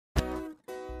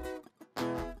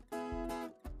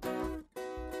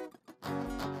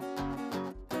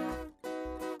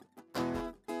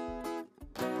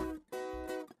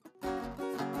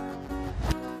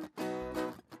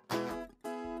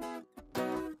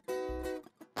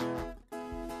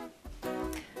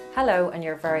Hello, and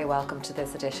you're very welcome to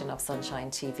this edition of Sunshine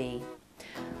TV.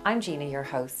 I'm Gina, your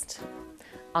host.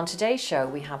 On today's show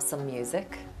we have some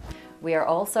music. We are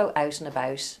also out and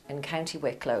about in County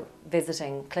Wicklow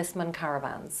visiting Clisman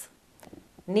caravans.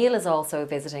 Neil is also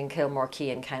visiting Kilmore Quay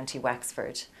in County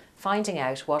Wexford, finding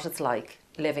out what it's like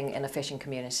living in a fishing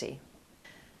community.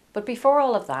 But before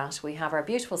all of that, we have our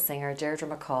beautiful singer Deirdre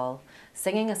McCall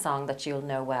singing a song that you'll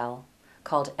know well,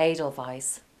 called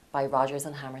Edelweiss by Rodgers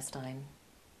and Hammerstein.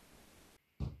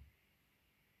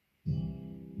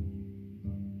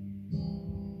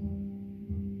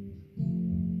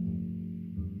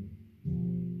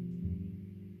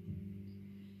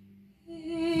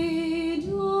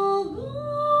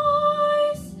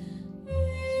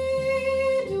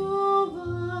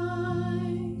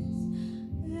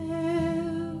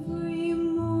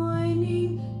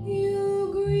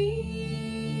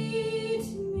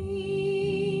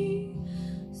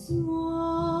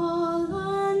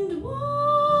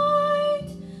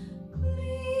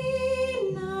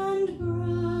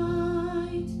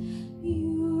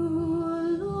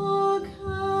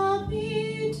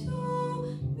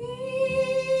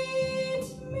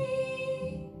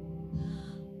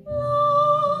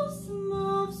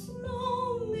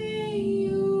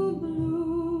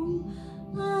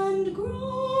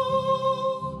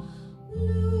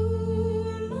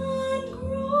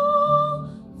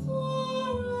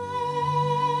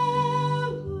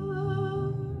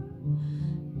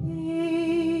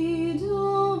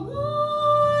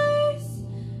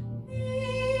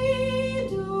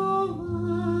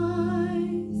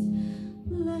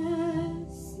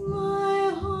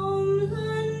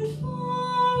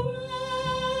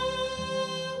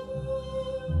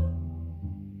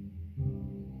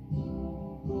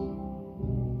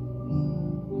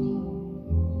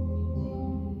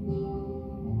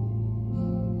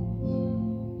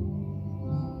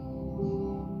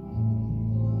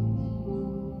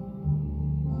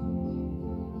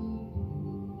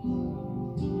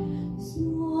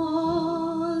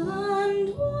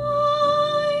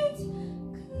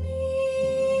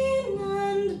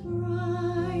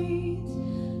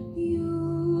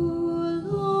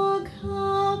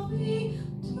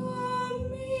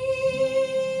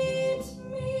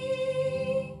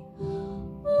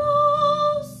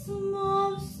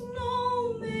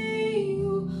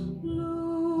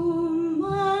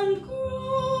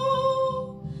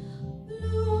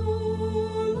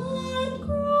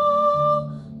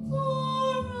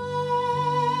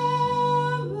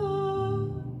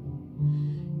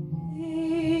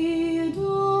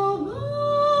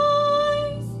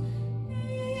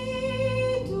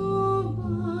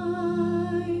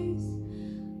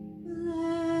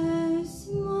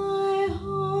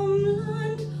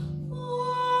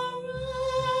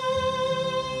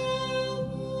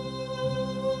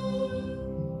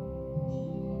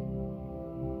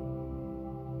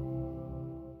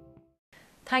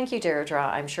 Thank you, Deirdre.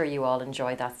 I'm sure you all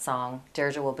enjoyed that song.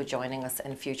 Deirdre will be joining us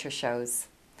in future shows.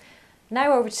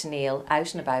 Now over to Neil,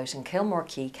 out and about in Kilmore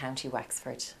Quay, County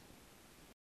Wexford.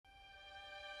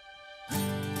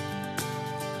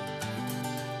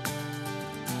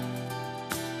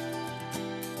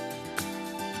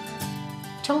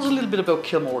 Tell us a little bit about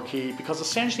Kilmore Quay, because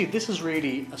essentially this is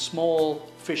really a small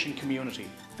fishing community.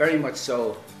 Very much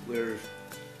so. We're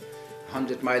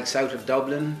 100 miles south of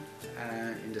Dublin,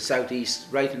 in the southeast,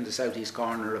 right in the southeast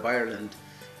corner of Ireland.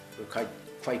 We're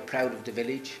quite proud of the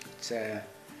village. It's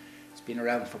been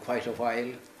around for quite a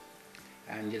while,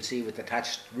 and you'll see with the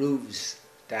thatched roofs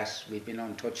that we've been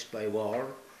untouched by war,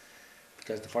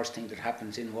 because the first thing that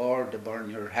happens in war, they burn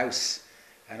your house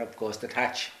and up goes the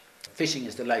thatch. Fishing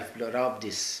is the lifeblood of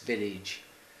this village,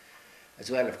 as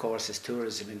well of course as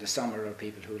tourism in the summer, or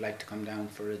people who like to come down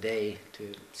for a day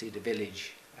to see the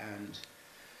village. And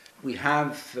we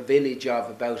have a village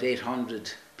of about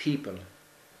 800 people,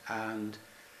 and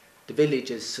the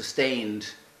village is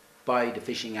sustained by the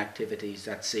fishing activities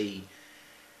at sea.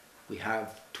 We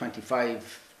have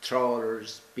 25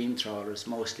 trawlers, beam trawlers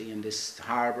mostly in this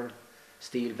harbour,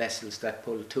 steel vessels that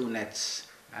pull 2 nets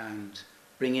and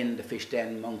bring in the fish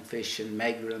then, monkfish and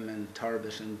megrim and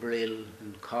turbot and brill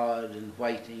and cod and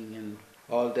whiting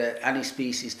and any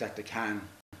species that they can.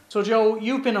 So Joe,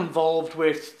 you've been involved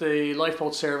with the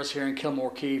lifeboat service here in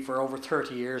Kilmore Quay for over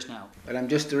 30 years now. Well, I'm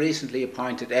just the recently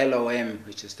appointed LOM,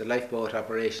 which is the Lifeboat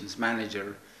Operations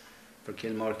Manager for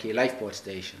Kilmore Quay Lifeboat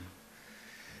Station.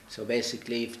 So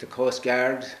basically, if the Coast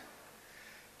Guard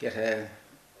get a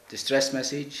distress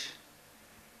message,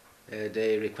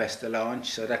 they request a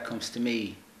launch, so that comes to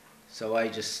me. So I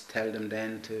just tell them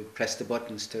then to press the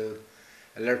buttons to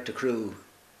alert the crew.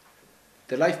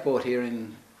 The lifeboat here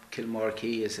in Kilmore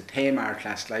Quay is a Tamar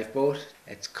class lifeboat.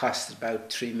 It's cost about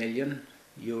 €3 million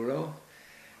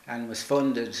and was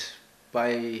funded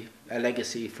by a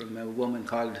legacy from a woman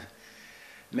called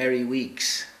Mary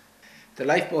Weeks. The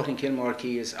lifeboat in Kilmore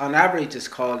Quay is, on average, is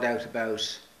called out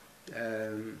about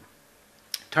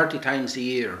 30 times a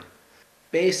year.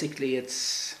 Basically,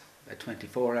 it's a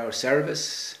 24-hour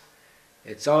service.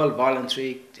 It's all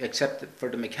voluntary, except for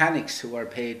the mechanics who are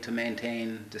paid to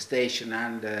maintain the station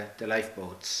and the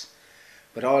lifeboats.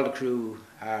 But all the crew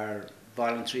are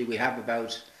voluntary. We have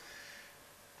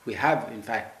in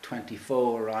fact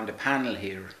 24 on the panel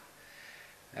here.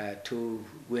 2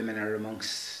 women are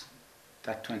amongst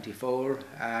that 24,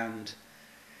 and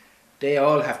they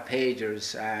all have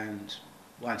pagers, and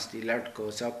once the alert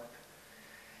goes up,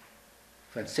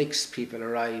 when 6 people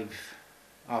arrive,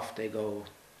 off they go.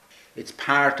 It's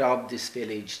part of this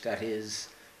village that is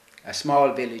a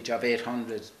small village of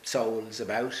 800 souls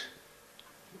about.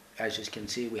 As you can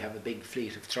see, we have a big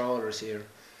fleet of trawlers here.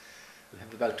 We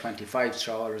have about 25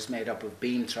 trawlers made up of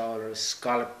beam trawlers,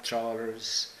 scallop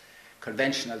trawlers,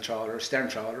 conventional trawlers, stern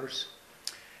trawlers.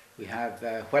 We have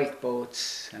whelk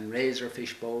boats and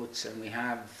razorfish boats, and we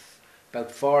have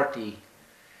about 40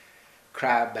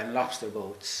 crab and lobster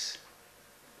boats.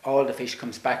 All the fish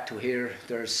comes back to here.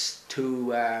 There's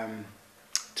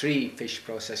 3 fish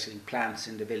processing plants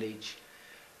in the village,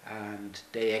 and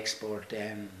they export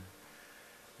them.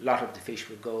 A lot of the fish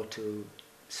would go to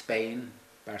Spain,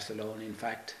 Barcelona in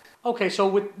fact. Okay, so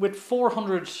with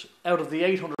 400 out of the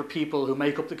 800 people who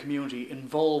make up the community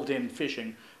involved in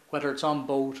fishing, whether it's on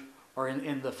boat or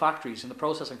in the factories, in the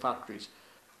processing factories,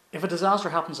 if a disaster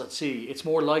happens at sea, it's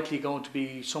more likely going to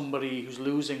be somebody who's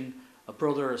losing a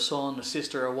brother, a son, a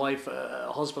sister, a wife,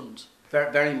 a husband.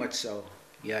 Very, very much so.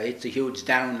 Yeah, it's a huge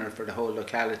downer for the whole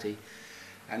locality.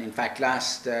 And in fact,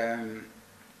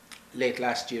 late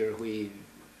last year,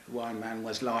 one man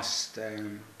was lost,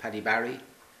 Paddy Barry,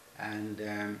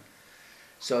 and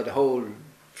so the whole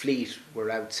fleet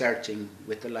were out searching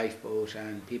with the lifeboat,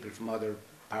 and people from other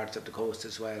parts of the coast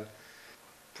as well.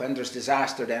 When there's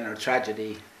disaster then, or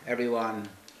tragedy, everyone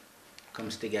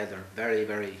comes together very,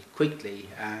 very quickly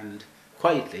and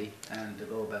quietly, and they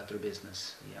go about their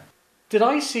business. Yeah. Did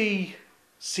I see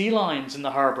sea lions in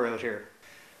the harbour out here?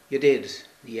 You did,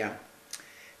 yeah.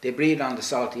 They breed on the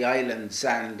salty islands,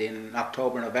 and in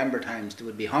October, November times there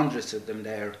would be hundreds of them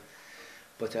there.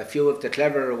 But a few of the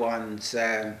cleverer ones,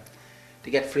 they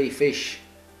get free fish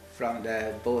from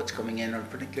the boats coming in, or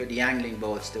particularly the angling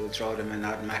boats, they will throw them in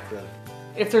odd mackerel.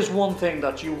 If there's one thing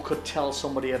that you could tell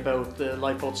somebody about the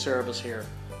lifeboat service here,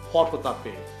 what would that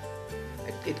be?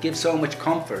 It gives so much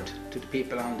comfort to the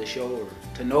people on the shore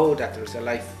to know that there's a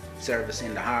life service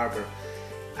in the harbour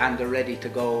and they're ready to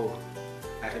go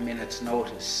at a minute's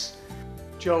notice.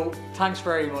 Joe, thanks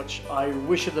very much. I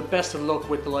wish you the best of luck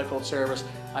with the lifeboat service.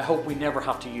 I hope we never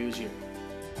have to use you.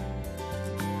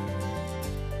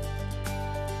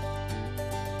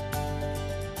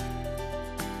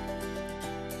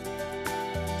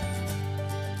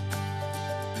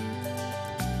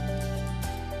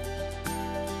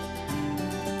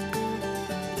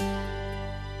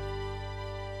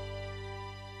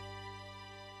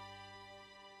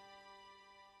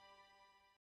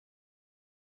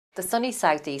 The sunny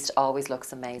southeast always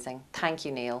looks amazing. Thank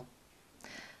you, Neil.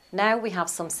 Now we have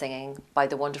some singing by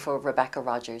the wonderful Rebecca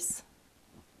Rogers.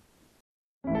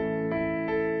 Do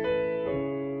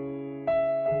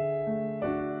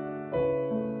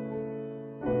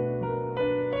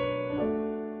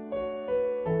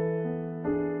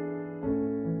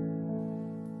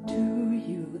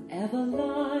you ever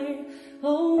lie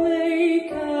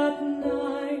awake at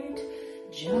night,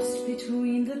 just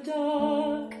between the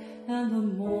dark and the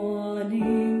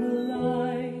morning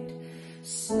light,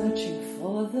 searching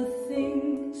for the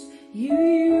things you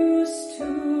used to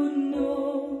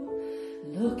know,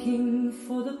 looking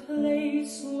for the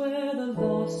place where the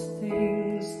lost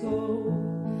things go?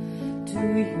 Do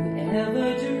you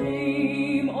ever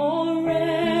dream or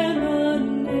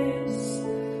reminisce,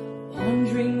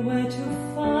 wondering where to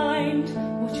find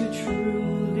what you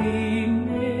truly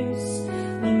miss?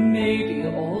 But maybe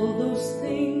all those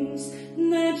things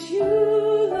that you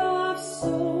love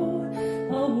so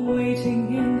are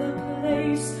waiting in the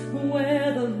place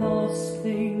where the lost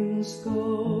things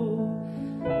go.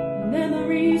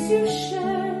 Memories you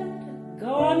shared,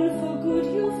 gone for good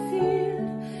you feared,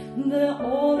 they're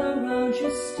all around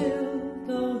you still,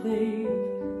 though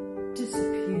they've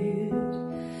disappeared.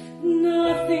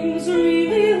 Nothing's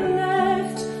really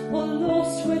left or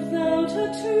lost without a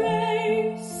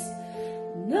trace.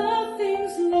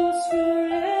 Nothing's lost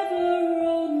forever,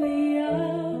 only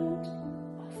out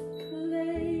of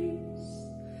place.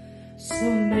 So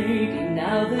maybe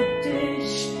now the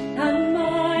dish and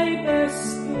my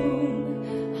best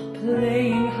spoon are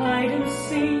playing hide and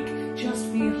seek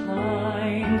just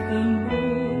behind the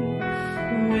moon,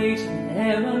 waiting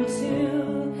there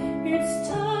until it's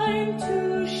time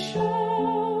to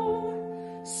show.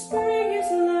 Spring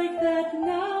is like that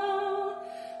now,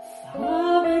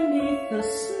 far beneath the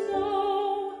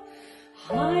snow,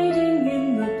 hiding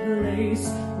in the place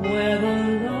where the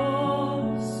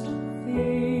lost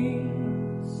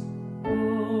things go.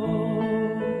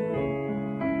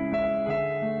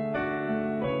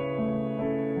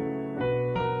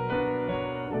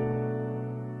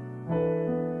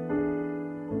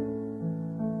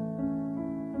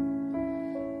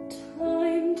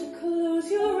 Time to close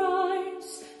your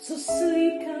eyes so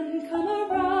sleep can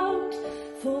come around,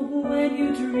 for when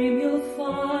you dream you'll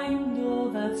find all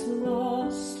that's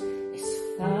lost is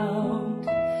found.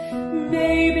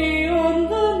 Maybe on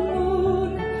the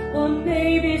moon, or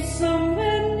maybe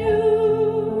somewhere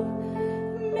new.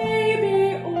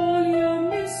 Maybe all you're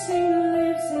missing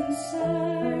lives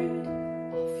inside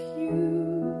of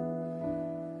you.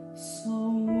 So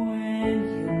when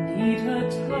you need her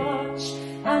touch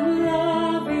and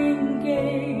loving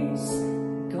gaze,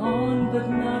 gone but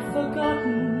not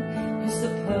forgotten is the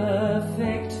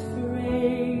perfect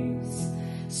phrase.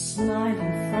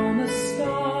 Smiling from a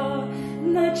star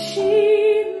that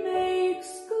she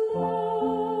makes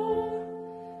glow.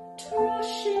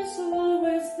 Trush is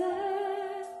always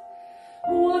there,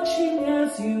 watching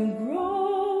as you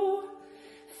grow.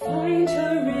 Find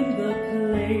her in the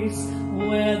place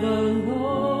where the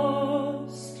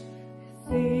lost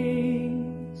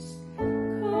things go.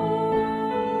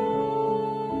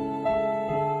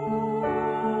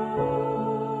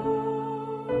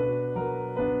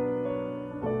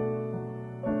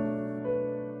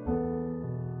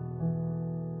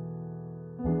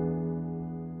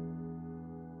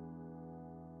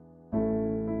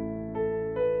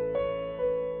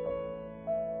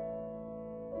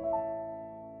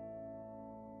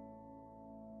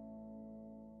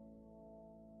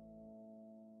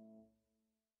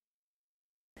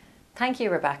 Thank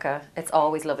you, Rebecca. It's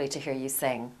always lovely to hear you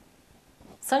sing.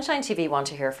 Sunshine TV want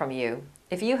to hear from you.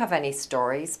 If you have any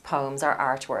stories, poems or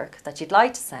artwork that you'd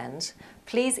like to send,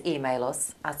 please email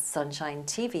us at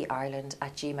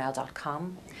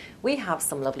sunshinetvIreland@gmail.com. We have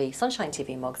some lovely Sunshine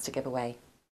TV mugs to give away.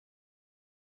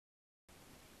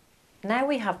 Now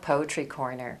we have Poetry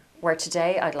Corner, where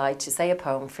today I'd like to say a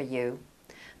poem for you.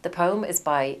 The poem is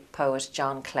by poet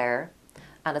John Clare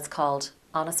and it's called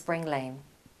On a Spring Lane.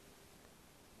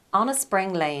 On a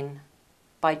Spring Lane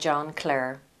by John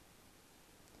Clare.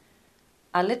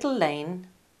 A little lane,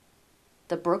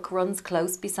 the brook runs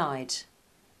close beside,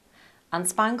 and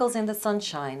spangles in the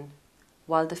sunshine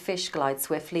while the fish glide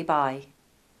swiftly by.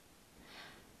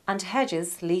 And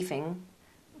hedges leafing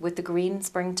with the green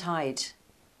spring tide.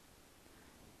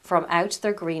 From out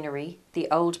their greenery the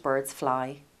old birds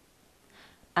fly,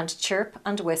 and chirp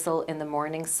and whistle in the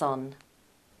morning sun.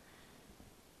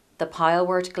 The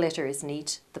pilewort glitters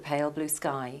neath the pale blue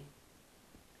sky.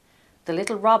 The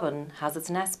little robin has its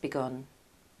nest begun,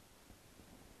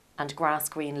 and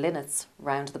grass-green linnets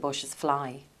round the bushes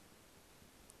fly.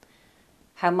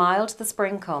 How mild the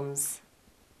spring comes,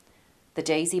 the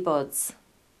daisy buds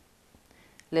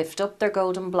lift up their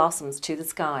golden blossoms to the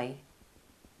sky.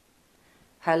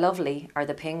 How lovely are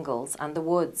the pingles and the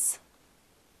woods.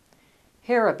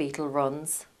 Here a beetle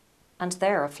runs, and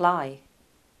there a fly.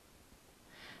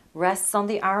 Rests on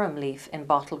the arum leaf in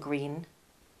bottle green,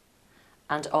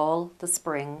 and all the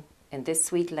spring in this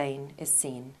sweet lane is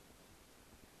seen.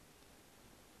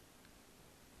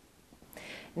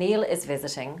 Neil is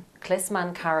visiting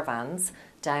Clisman Caravans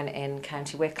down in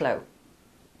County Wicklow.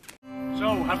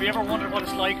 So, have you ever wondered what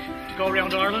it's like to go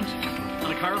around Ireland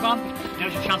on a caravan?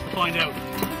 Now's your chance to find out.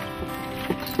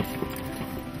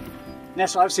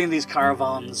 Nessa, I've seen these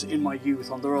caravans in my youth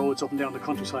on the roads up and down the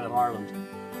countryside of Ireland.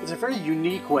 It's a very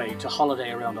unique way to holiday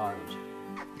around Ireland.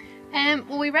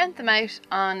 Well, we rent them out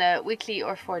on a weekly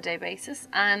or 4-day basis,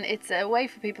 and it's a way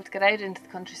for people to get out into the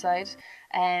countryside,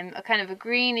 a kind of a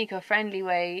green, eco-friendly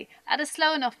way at a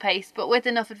slow enough pace, but with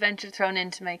enough adventure thrown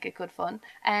in to make it good fun.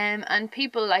 And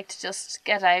people like to just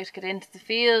get out, get into the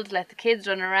field, let the kids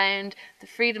run around. The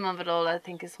freedom of it all, I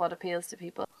think, is what appeals to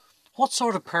people. What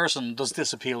sort of person does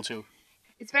this appeal to?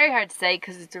 It's very hard to say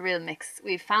because it's a real mix.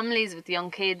 We have families with young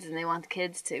kids and they want the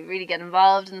kids to really get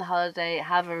involved in the holiday,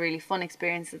 have a really fun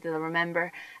experience that they'll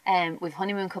remember. We've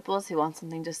honeymoon couples who want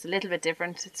something just a little bit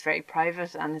different. It's very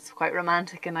private and it's quite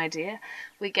romantic an idea.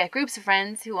 We get groups of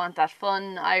friends who want that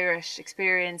fun Irish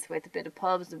experience with a bit of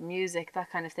pubs and music, that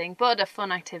kind of thing, but a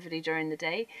fun activity during the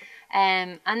day.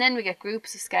 And then we get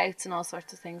groups of scouts and all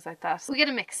sorts of things like that. We get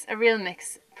a mix, a real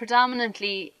mix.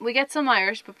 Predominantly, we get some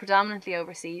Irish, but predominantly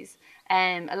overseas.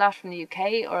 A lot from the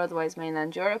UK or otherwise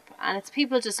mainland Europe, and it's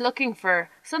people just looking for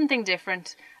something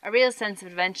different, a real sense of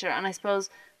adventure, and I suppose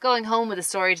going home with a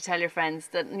story to tell your friends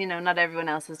that, you know, not everyone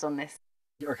else has done this.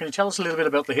 Or can you tell us a little bit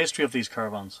about the history of these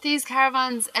caravans? These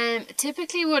caravans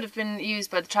typically would have been used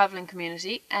by the travelling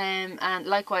community, and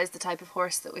likewise the type of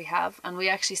horse that we have. And we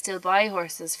actually still buy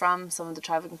horses from some of the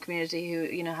travelling community who,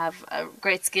 you know, have a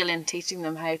great skill in teaching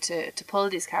them how to pull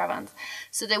these caravans.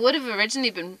 So they would have originally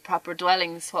been proper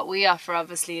dwellings. What we offer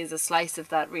obviously is a slice of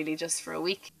that, really just for a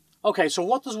week. Okay, so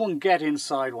what does one get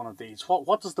inside one of these?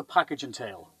 What does the package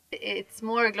entail? It's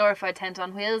more a glorified tent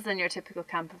on wheels than your typical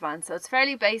camper van. So it's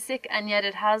fairly basic, and yet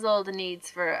it has all the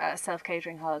needs for a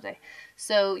self-catering holiday.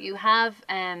 So you have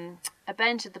a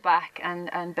bench at the back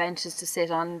and benches to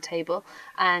sit on the table,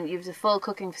 and you have the full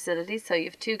cooking facility. So you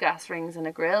have 2 gas rings and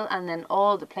a grill, and then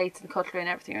all the plates and cutlery and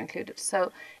everything are included.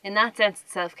 So in that sense,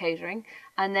 it's self-catering.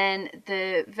 And then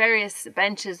the various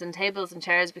benches and tables and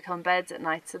chairs become beds at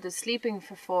night. So there's sleeping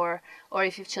for 4, or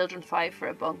if you have children, 5 for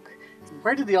a bunk.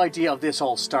 Where did the idea of this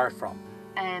all start from?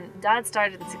 Dad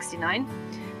started in '69.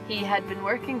 He had been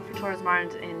working for Tourism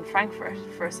Ireland in Frankfurt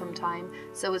for some time,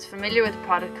 so was familiar with the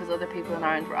product because other people in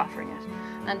Ireland were offering it.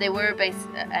 And they were based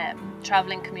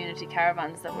travelling community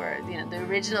caravans that were, you know, the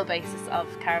original basis of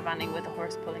caravanning with a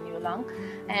horse pulling you along.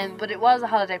 But it was a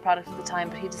holiday product at the time,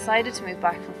 but he decided to move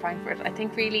back from Frankfurt. I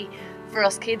think really for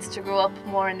us kids to grow up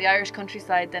more in the Irish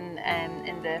countryside than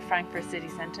in the Frankfurt city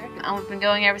centre. And we've been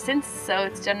going ever since, so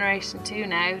it's generation 2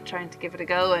 now, trying to give it a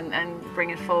go and bring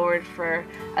it forward for,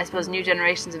 I suppose, new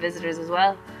generations of visitors as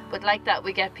well. But like that,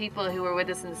 we get people who were with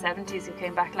us in the 70s who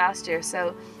came back last year,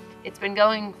 so it's been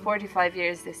going 45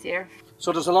 years this year.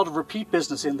 So there's a lot of repeat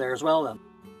business in there as well then?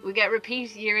 We get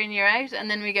repeat year in, year out, and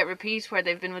then we get repeat where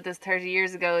they've been with us 30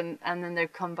 years ago and then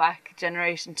they've come back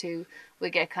generation 2.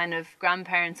 We get kind of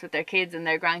grandparents with their kids and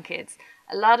their grandkids.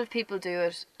 A lot of people do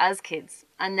it as kids,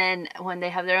 and then when they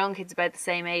have their own kids about the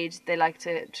same age, they like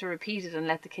to repeat it and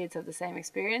let the kids have the same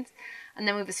experience. And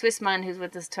then we have a Swiss man who's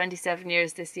with us 27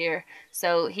 years this year,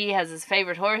 so he has his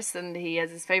favourite horse and he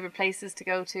has his favourite places to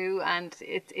go to, and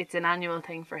it's an annual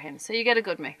thing for him, so you get a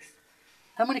good mix.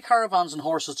 How many caravans and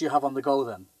horses do you have on the go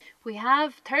then? We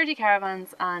have 30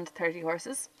 caravans and 30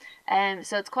 horses,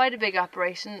 so it's quite a big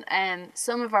operation.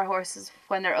 Some of our horses,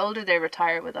 when they're older, they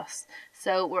retire with us.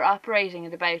 So we're operating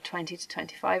at about 20 to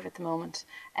 25 at the moment.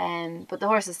 But the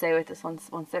horses stay with us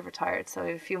once they've retired, so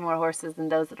we have a few more horses than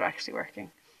those that are actually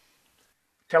working.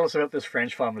 Tell us about this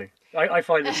French family. I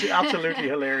find this absolutely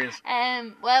hilarious.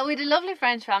 Well, we had a lovely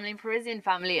French family, Parisian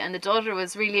family, and the daughter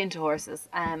was really into horses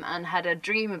and had a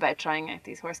dream about trying out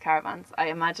these horse caravans. I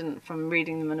imagine from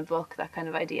reading them in a book, that kind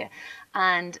of idea.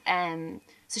 And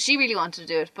so she really wanted to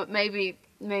do it, but maybe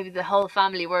the whole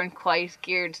family weren't quite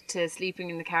geared to sleeping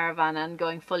in the caravan and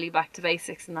going fully back to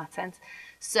basics in that sense.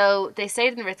 So they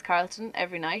stayed in the Ritz-Carlton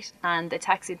every night and they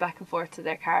taxied back and forth to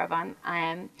their caravan.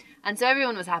 And so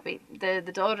everyone was happy. The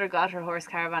daughter got her horse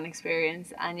caravan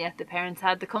experience, and yet the parents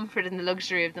had the comfort and the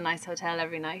luxury of the nice hotel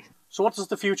every night. So what does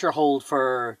the future hold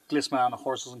for Glisman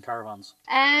Horses and Caravans?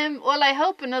 Well, I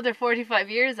hope another 45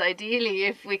 years, ideally,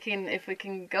 if we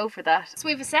can go for that. So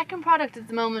we have a second product at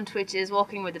the moment, which is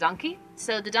walking with a donkey.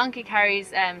 So the donkey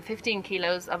carries 15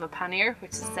 kilos of a pannier,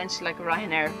 which is essentially like a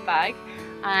Ryanair bag,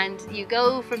 and you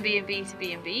go from B&B to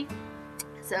B&B.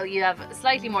 So you have a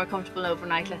slightly more comfortable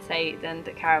overnight, let's say, than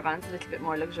the caravans, a little bit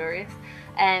more luxurious.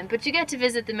 But you get to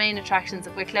visit the main attractions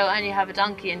of Wicklow, and you have a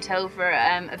donkey in tow for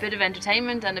a bit of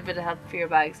entertainment and a bit of help for your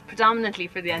bags, predominantly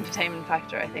for the entertainment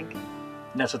factor, I think.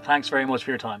 Nessa, thanks very much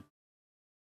for your time.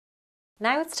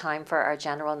 Now it's time for our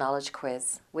general knowledge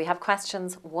quiz. We have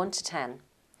questions 1 to 10.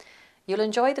 You'll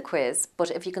enjoy the quiz,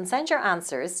 but if you can send your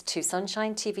answers to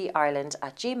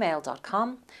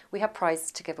sunshineTVIreland@gmail.com, we have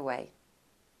prizes to give away.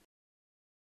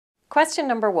 Question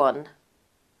number 1.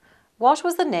 What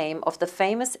was the name of the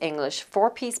famous English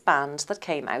 4-piece band that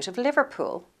came out of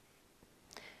Liverpool?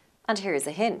 And here's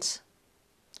a hint.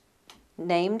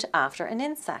 Named after an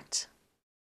insect.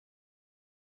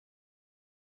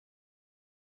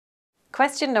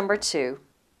 Question number 2.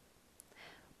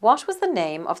 What was the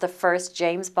name of the first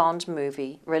James Bond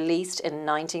movie released in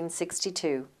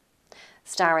 1962,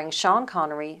 starring Sean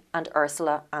Connery and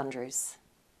Ursula Andrews?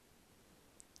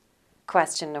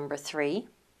 Question number 3.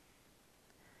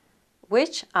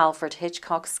 Which Alfred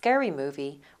Hitchcock scary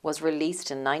movie was released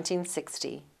in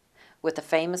 1960 with the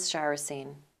famous shower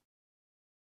scene?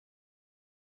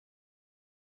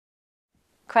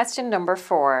 Question number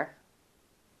 4.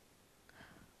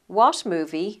 What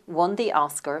movie won the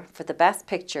Oscar for the Best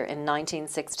Picture in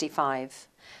 1965,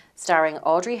 starring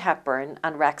Audrey Hepburn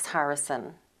and Rex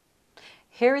Harrison?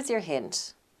 Here is your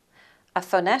hint. A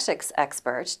phonetics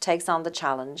expert takes on the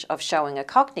challenge of showing a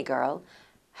Cockney girl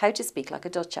how to speak like a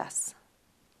duchess.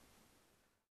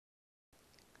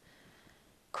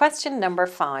 Question number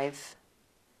 5.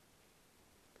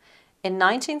 In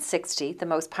 1960, the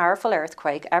most powerful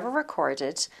earthquake ever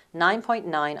recorded,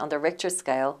 9.9 on the Richter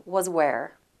scale, was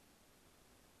where?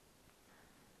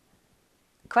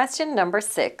 Question number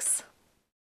 6.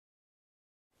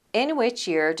 In which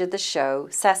year did the show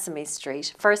Sesame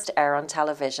Street first air on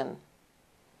television?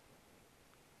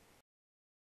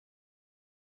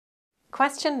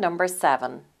 Question number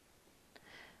 7.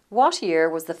 What year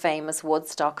was the famous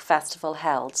Woodstock Festival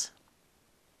held?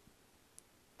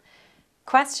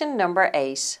 Question number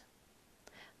 8.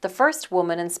 The first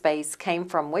woman in space came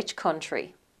from which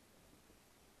country?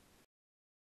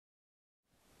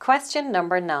 Question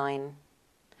number 9.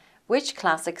 Which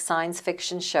classic science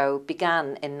fiction show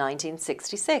began in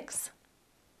 1966?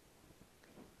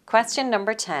 Question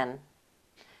number 10.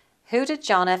 Who did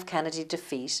John F. Kennedy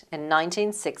defeat in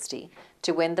 1960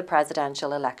 to win the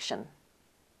presidential election?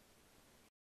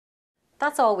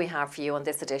 That's all we have for you on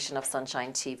this edition of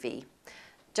Sunshine TV.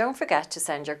 Don't forget to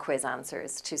send your quiz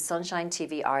answers to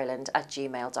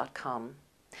sunshineTVIreland@gmail.com.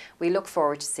 We look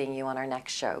forward to seeing you on our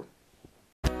next show.